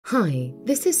Hi,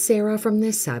 this is Sarah from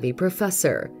The Savvy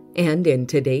Professor, and in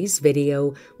today's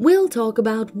video, we'll talk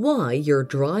about why your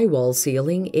drywall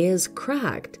ceiling is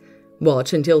cracked.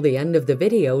 Watch until the end of the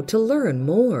video to learn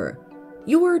more.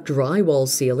 Your drywall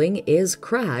ceiling is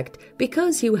cracked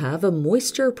because you have a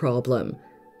moisture problem.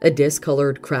 A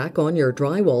discolored crack on your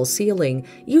drywall ceiling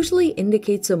usually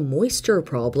indicates a moisture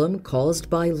problem caused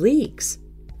by leaks.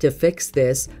 To fix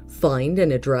this, find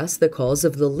and address the cause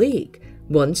of the leak.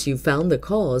 Once you've found the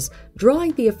cause,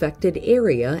 dry the affected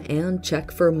area and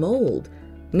check for mold.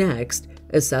 Next,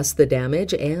 assess the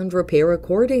damage and repair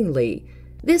accordingly.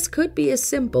 This could be as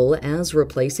simple as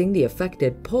replacing the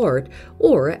affected part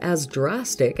or as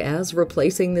drastic as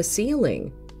replacing the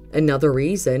ceiling. Another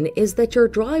reason is that your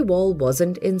drywall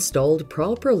wasn't installed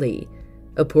properly.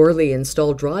 A poorly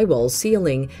installed drywall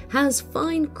ceiling has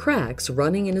fine cracks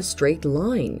running in a straight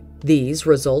line. These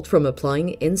result from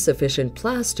applying insufficient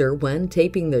plaster when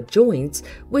taping the joints,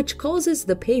 which causes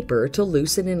the paper to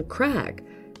loosen and crack.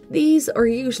 These are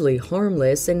usually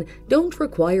harmless and don't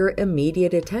require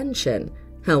immediate attention.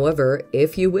 However,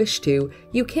 if you wish to,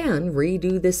 you can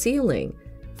redo the ceiling.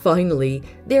 Finally,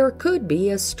 there could be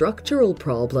a structural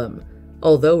problem.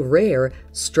 Although rare,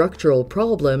 structural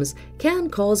problems can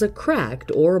cause a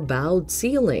cracked or bowed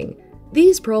ceiling.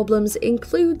 These problems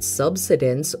include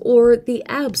subsidence or the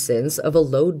absence of a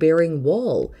load-bearing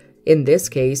wall. In this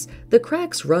case, the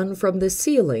cracks run from the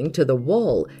ceiling to the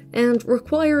wall and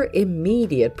require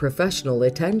immediate professional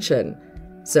attention.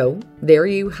 So, there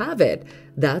you have it.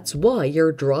 That's why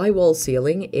your drywall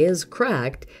ceiling is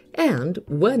cracked and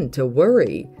when to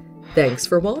worry. Thanks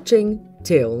for watching.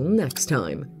 Till next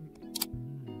time.